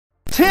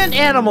10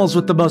 animals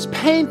with the most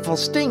painful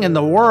sting in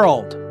the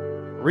world.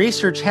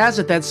 Research has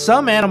it that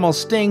some animal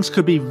stings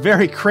could be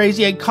very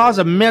crazy and cause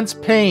immense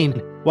pain,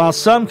 while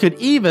some could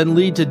even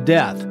lead to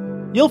death.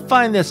 You'll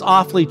find this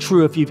awfully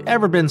true if you've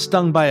ever been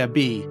stung by a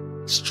bee.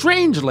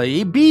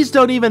 Strangely, bees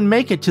don't even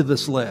make it to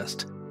this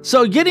list.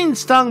 So getting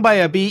stung by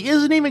a bee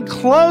isn't even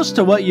close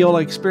to what you'll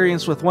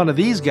experience with one of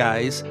these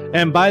guys,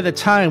 and by the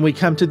time we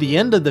come to the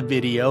end of the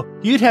video,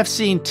 you'd have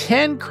seen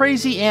 10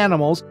 crazy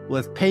animals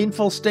with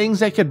painful stings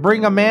that could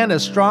bring a man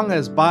as strong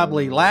as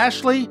BOBBY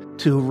LASHLEY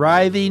to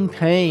writhing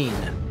pain.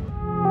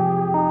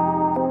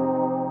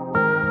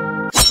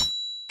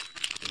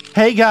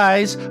 Hey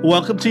guys,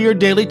 welcome to your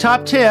Daily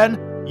Top 10,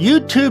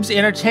 YouTube's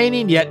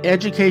entertaining yet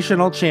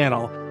educational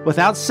channel.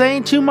 Without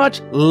saying too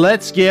much,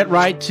 let's get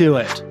right to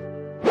it.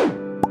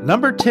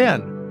 Number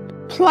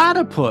 10.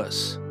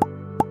 Platypus.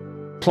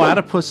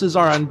 Platypuses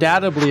are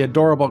undoubtedly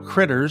adorable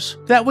critters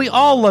that we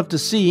all love to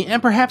see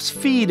and perhaps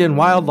feed in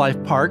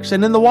wildlife parks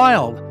and in the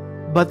wild.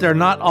 But they're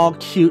not all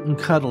cute and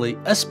cuddly,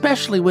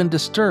 especially when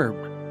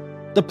disturbed.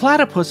 The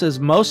platypus is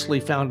mostly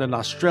found in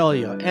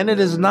Australia, and it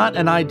is not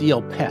an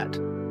ideal pet.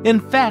 In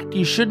fact,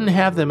 you shouldn't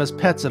have them as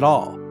pets at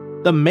all.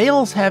 The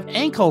males have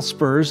ankle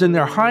spurs in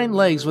their hind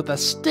legs with a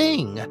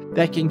sting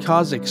that can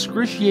cause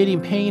excruciating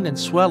pain and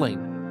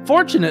swelling.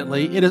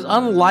 Fortunately, it is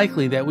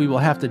unlikely that we will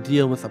have to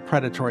deal with a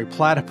predatory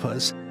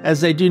platypus,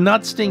 as they do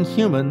not sting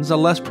humans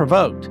unless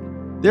provoked.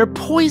 Their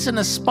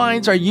poisonous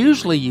spines are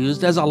usually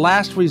used as a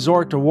last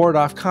resort to ward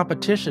off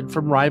competition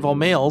from rival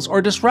males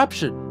or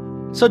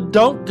disruption. So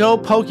don't go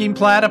poking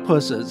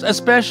platypuses,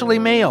 especially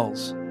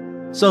males.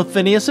 So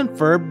Phineas and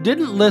Ferb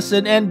didn't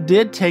listen and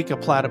did take a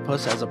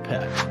platypus as a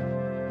pet.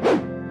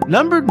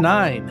 Number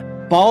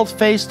 9.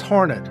 Bald-faced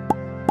hornet.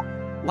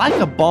 Like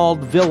a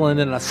bald villain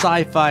in a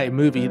sci-fi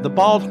movie, the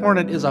bald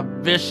hornet is a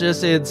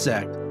vicious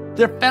insect.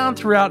 They're found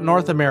throughout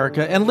North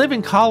America and live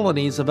in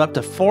colonies of up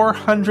to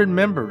 400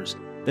 members.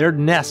 Their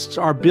nests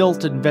are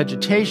built in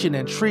vegetation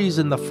and trees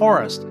in the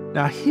forest.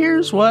 Now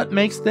here's what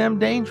makes them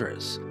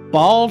dangerous.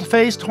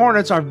 Bald-faced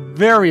hornets are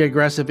very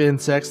aggressive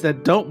insects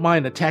that don't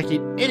mind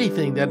attacking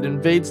anything that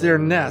invades their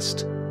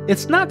nest.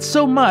 It's not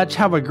so much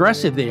how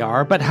aggressive they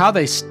are, but how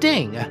they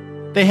sting.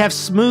 They have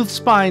smooth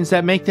spines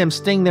that make them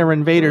sting their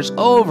invaders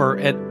over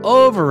and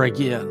over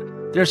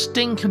again. Their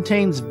sting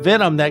contains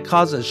venom that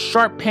causes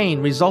sharp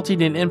pain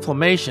resulting in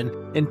inflammation,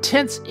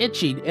 intense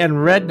itching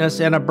and redness,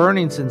 and a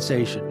burning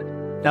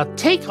sensation. Now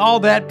take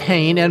all that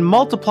pain and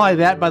multiply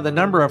that by the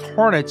number of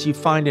hornets you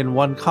find in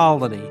one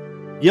colony.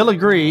 You'll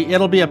agree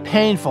it'll be a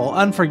painful,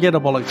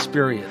 unforgettable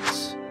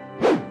experience.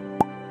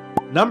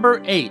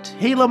 Number 8.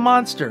 Gila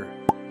monster.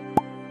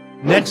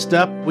 Next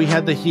up, we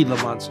have the Gila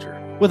monster.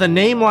 With a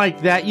name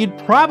like that, you'd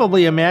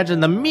probably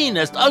imagine the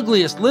meanest,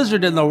 ugliest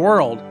lizard in the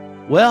world.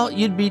 Well,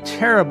 you'd be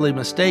terribly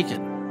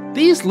mistaken.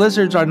 These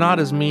lizards are not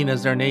as mean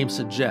as their name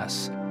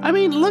suggests. I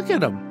mean, look at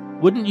them.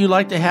 Wouldn't you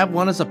like to have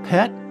one as a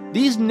pet?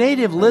 These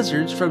native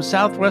lizards from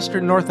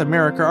southwestern North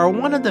America are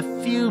one of the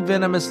few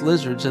venomous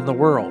lizards in the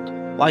world.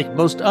 Like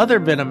most other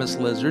venomous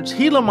lizards,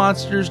 Gila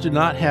monsters do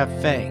not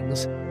have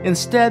fangs.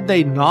 Instead,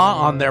 they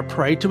gnaw on their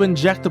prey to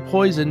inject the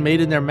poison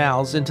made in their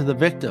mouths into the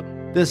victim.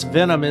 This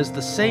venom is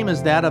the same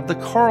as that of the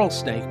coral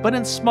snake, but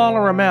in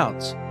smaller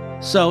amounts.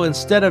 So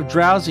instead of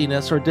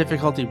drowsiness or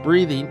difficulty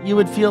breathing, you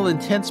would feel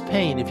intense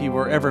pain if you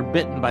were ever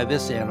bitten by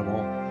this animal.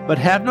 But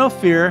have no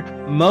fear,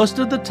 most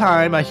of the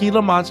time a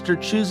Gila monster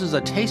chooses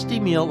a tasty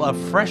meal of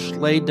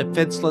fresh-laid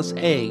defenseless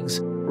eggs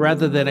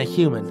rather than a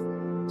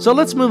human. So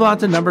let's move on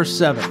to number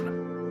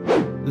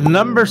 7.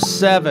 Number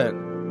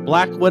 7.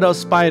 Black widow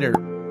spider.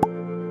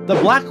 The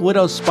black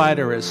widow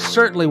spider is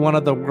certainly one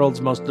of the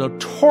world's most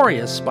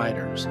notorious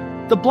spiders.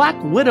 The black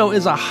widow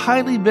is a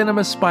highly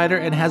venomous spider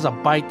and has a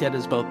bite that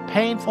is both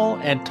painful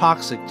and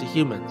toxic to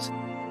humans.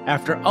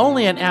 After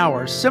only an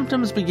hour,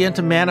 symptoms begin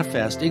to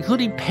manifest,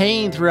 including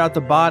pain throughout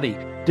the body,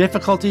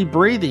 difficulty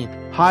breathing,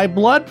 high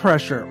blood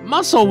pressure,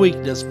 muscle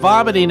weakness,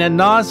 vomiting, and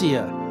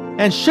nausea.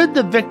 And should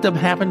the victim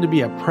happen to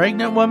be a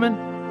pregnant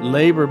woman,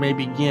 labor may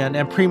begin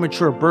and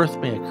premature birth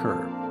may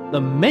occur.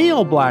 The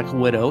male black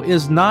widow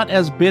is not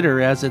as bitter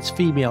as its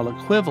female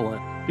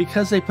equivalent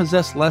because they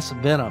possess less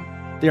venom.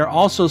 They are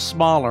also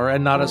smaller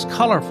and not as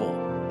colorful.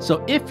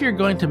 So if you're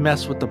going to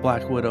mess with the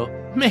black widow,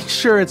 make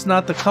sure it's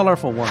not the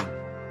colorful one.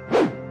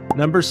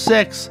 Number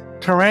 6.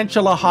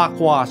 Tarantula hawk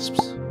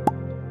wasps.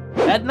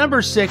 At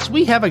number 6,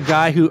 we have a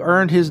guy who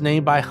earned his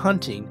name by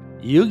hunting,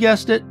 you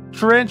guessed it,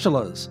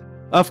 tarantulas.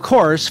 Of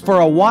course, for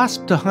a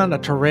wasp to hunt a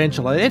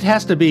tarantula, it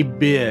has to be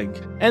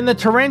big. And the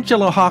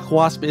tarantula hawk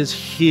wasp is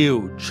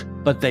huge.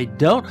 But they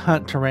don't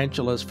hunt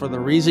tarantulas for the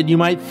reason you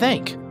might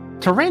think.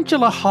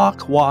 Tarantula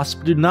hawk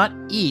wasps do not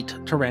eat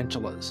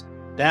tarantulas.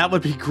 That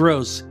would be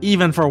gross,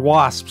 even for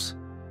wasps.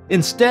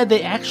 Instead,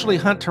 they actually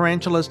hunt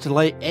tarantulas to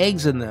lay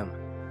eggs in them.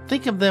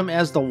 Think of them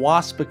as the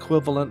wasp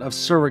equivalent of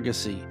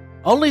surrogacy.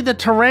 Only the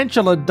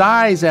tarantula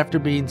dies after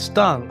being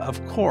stung,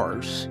 of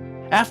course.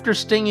 After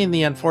stinging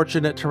the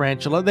unfortunate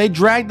tarantula, they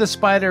drag the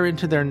spider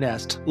into their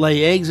nest,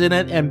 lay eggs in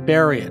it, and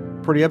bury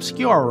it. Pretty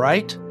obscure,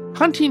 right?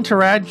 Hunting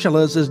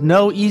tarantulas is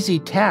no easy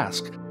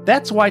task.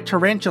 That's why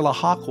tarantula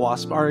hawk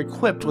wasps are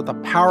equipped with a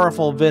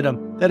powerful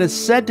venom that is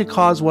said to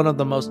cause one of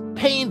the most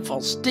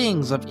painful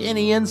stings of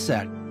any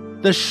insect.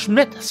 The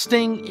Schmidt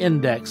Sting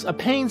Index, a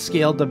pain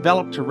scale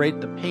developed to rate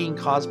the pain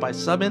caused by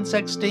some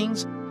insect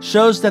stings,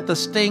 shows that the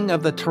sting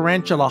of the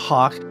tarantula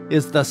hawk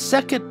is the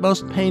second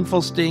most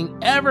painful sting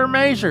ever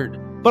measured.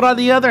 But on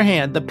the other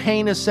hand, the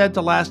pain is said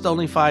to last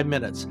only 5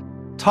 minutes.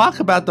 Talk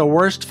about the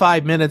worst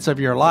 5 minutes of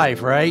your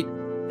life, right?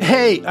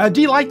 Hey,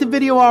 do you like the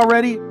video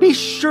already? Be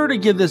sure to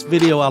give this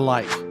video a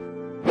like.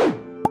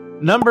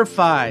 Number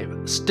 5.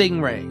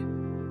 Stingray.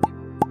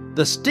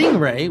 The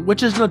stingray,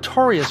 which is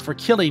notorious for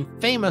killing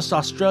famous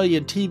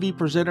Australian TV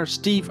presenter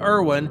Steve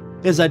Irwin,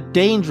 is a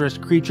dangerous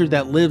creature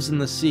that lives in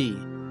the sea.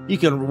 You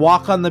can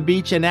walk on the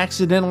beach and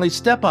accidentally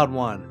step on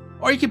one,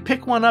 or you can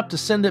pick one up to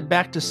send it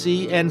back to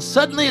sea and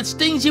suddenly it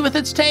stings you with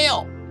its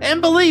tail. And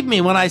believe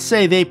me when I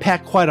say they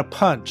pack quite a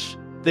punch.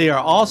 They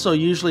are also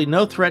usually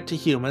no threat to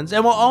humans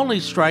and will only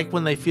strike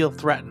when they feel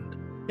threatened.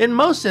 In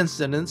most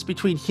incidents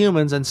between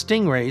humans and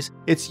stingrays,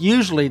 it's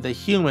usually the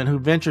human who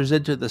ventures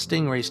into the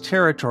stingray's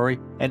territory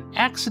and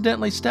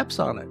accidentally steps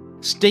on it.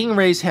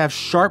 Stingrays have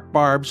sharp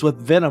barbs with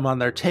venom on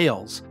their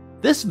tails.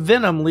 This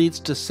venom leads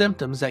to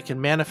symptoms that can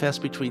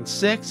manifest between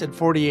 6 and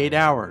 48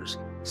 hours.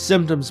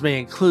 Symptoms may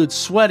include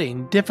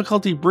sweating,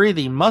 difficulty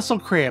breathing, muscle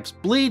cramps,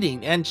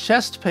 bleeding, and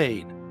chest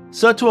pain.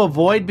 So to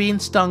avoid being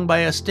stung by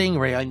a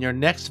stingray on your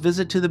next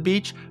visit to the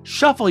beach,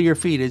 shuffle your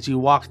feet as you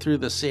walk through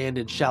the sand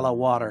in shallow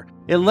water.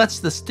 It lets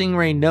the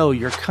stingray know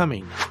you're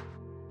coming.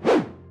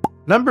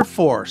 Number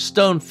 4.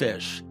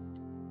 Stonefish.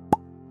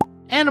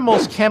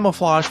 Animals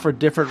camouflage for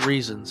different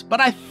reasons, but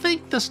I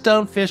think the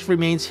stonefish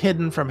remains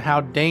hidden from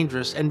how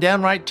dangerous and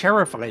downright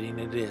terrifying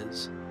it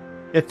is.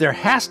 If there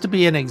has to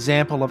be an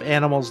example of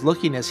animals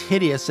looking as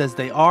hideous as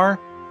they are,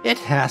 it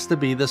has to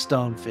be the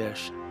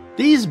stonefish.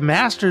 These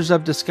masters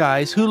of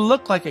disguise, who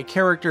look like a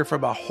character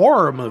from a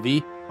horror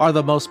movie, are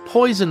the most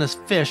poisonous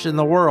fish in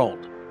the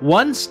world.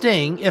 One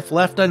sting, if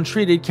left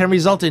untreated, can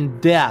result in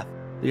death.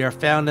 They are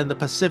found in the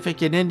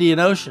Pacific and Indian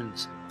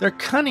Oceans. They're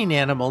cunning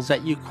animals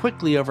that you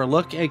quickly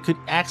overlook and could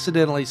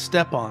accidentally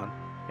step on.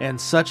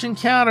 And such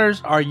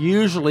encounters are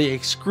usually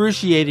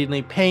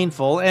excruciatingly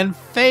painful and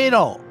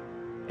fatal.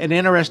 An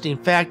interesting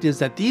fact is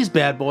that these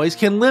bad boys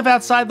can live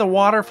outside the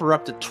water for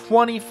up to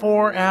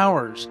 24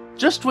 hours.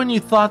 Just when you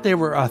thought they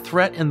were a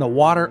threat in the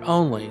water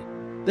only,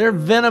 their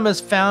venom is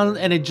found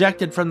and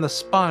ejected from the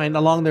spine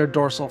along their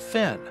dorsal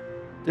fin.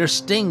 Their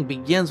sting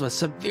begins with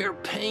severe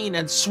pain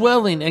and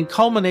swelling and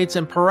culminates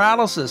in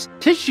paralysis,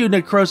 tissue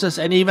necrosis,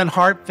 and even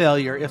heart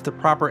failure if the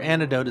proper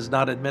antidote is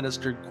not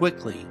administered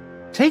quickly.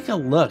 Take a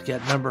look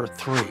at number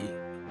 3.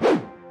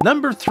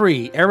 Number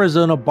 3.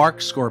 Arizona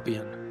bark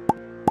scorpion.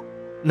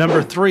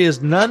 Number 3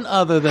 is none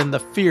other than the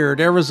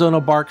feared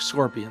Arizona bark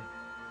scorpion.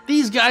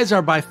 These guys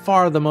are by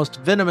far the most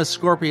venomous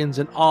scorpions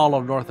in all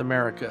of North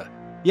America.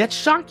 Yet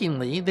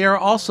shockingly, they are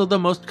also the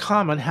most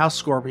common house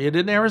scorpion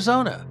in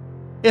Arizona.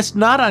 It's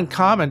not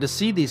uncommon to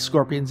see these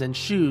scorpions in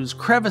shoes,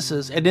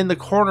 crevices, and in the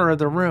corner of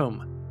the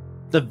room.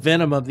 The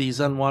venom of these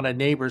unwanted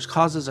neighbors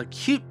causes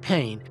acute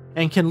pain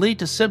and can lead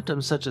to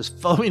symptoms such as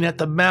foaming at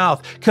the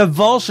mouth,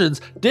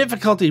 convulsions,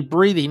 difficulty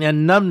breathing,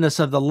 and numbness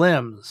of the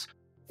limbs.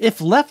 If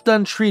left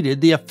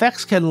untreated, the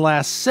effects can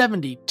last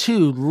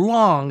 72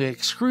 long,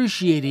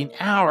 excruciating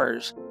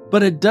hours,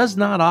 but it does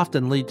not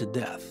often lead to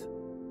death.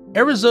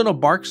 Arizona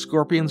bark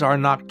scorpions are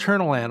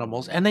nocturnal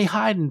animals, and they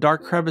hide in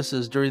dark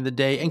crevices during the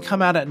day and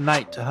come out at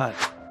night to hunt.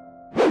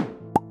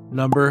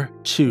 Number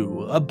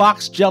 2. A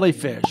box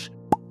jellyfish.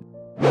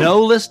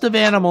 No list of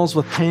animals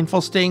with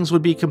painful stings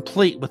would be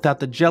complete without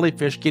the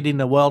jellyfish getting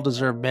the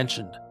well-deserved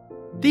mention.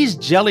 These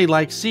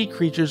jelly-like sea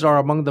creatures are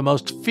among the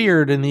most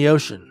feared in the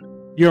ocean.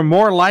 You're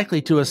more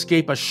likely to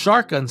escape a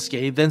shark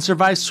unscathed than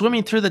survive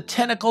swimming through the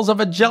tentacles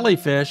of a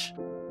jellyfish.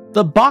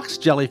 The box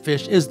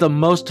jellyfish is the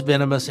most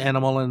venomous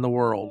animal in the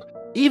world.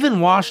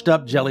 Even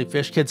washed-up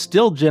jellyfish can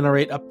still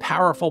generate a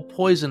powerful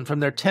poison from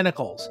their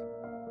tentacles.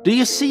 Do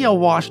you see a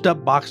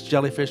washed-up box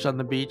jellyfish on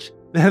the beach?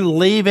 Then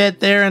leave it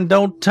there and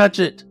don't touch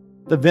it.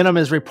 The venom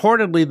is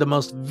reportedly the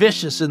most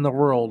vicious in the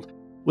world.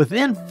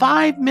 Within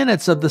 5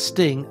 minutes of the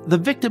sting, the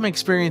victim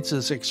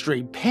experiences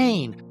extreme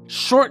pain,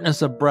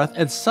 shortness of breath,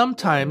 and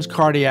sometimes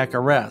cardiac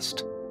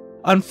arrest.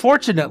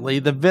 Unfortunately,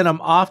 the venom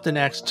often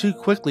acts too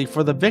quickly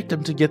for the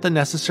victim to get the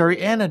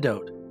necessary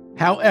antidote.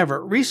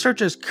 However,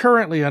 research is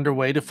currently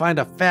underway to find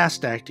a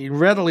fast-acting,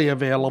 readily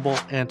available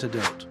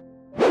antidote.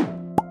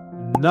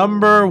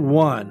 Number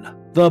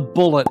 1. The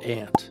bullet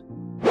ant.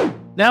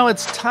 Now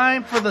it's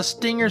time for the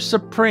stinger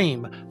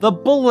supreme, the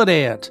bullet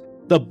ant.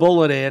 The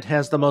bullet ant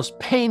has the most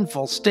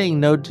painful sting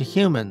known to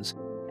humans.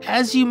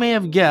 As you may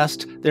have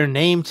guessed, their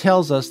name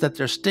tells us that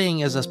their sting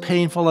is as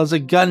painful as a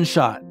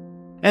gunshot.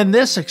 And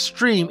this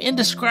extreme,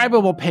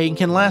 indescribable pain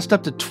can last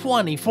up to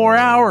 24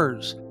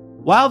 hours.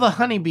 While the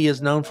honeybee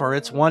is known for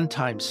its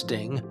one-time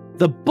sting,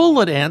 the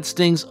bullet ant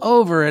stings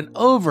over and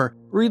over,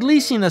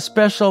 releasing a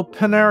special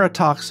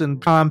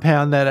penerotoxin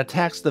compound that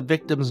attacks the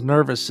victim's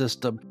nervous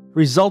system,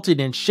 resulting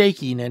in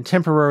shaking and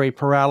temporary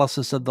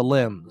paralysis of the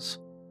limbs.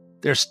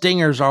 Their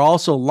stingers are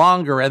also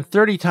longer and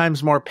 30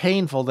 times more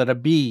painful than a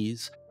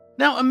bee's.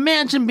 Now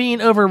imagine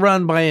being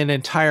overrun by an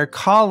entire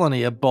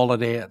colony of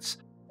bullet ants.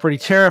 Pretty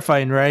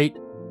terrifying, right?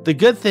 The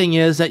good thing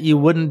is that you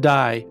wouldn't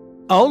die,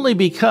 only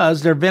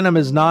because their venom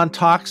is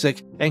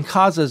non-toxic and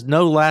causes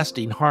no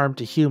lasting harm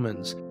to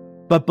humans.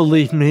 But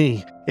believe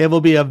me, it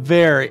will be a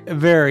very,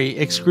 very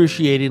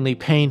excruciatingly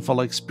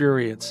painful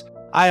experience.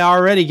 I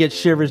already get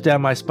shivers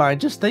down my spine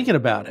just thinking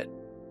about it.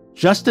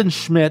 Justin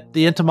Schmidt,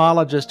 the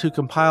entomologist who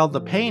compiled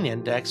the pain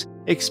index,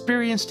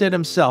 experienced it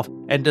himself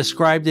and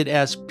described it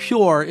as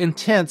pure,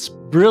 intense,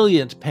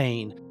 brilliant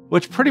pain,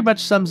 which pretty much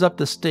sums up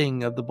the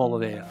sting of the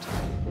bullet ant.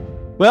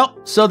 Well,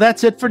 so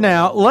that's it for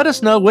now. Let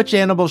us know which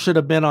animal should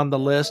have been on the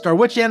list or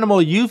which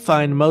animal you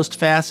find most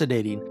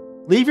fascinating.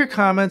 Leave your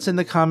comments in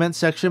the comment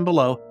section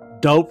below.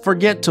 Don't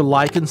forget to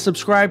like and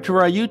subscribe to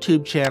our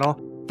YouTube channel.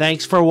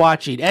 Thanks for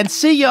watching, and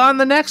see you on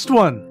the next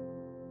one!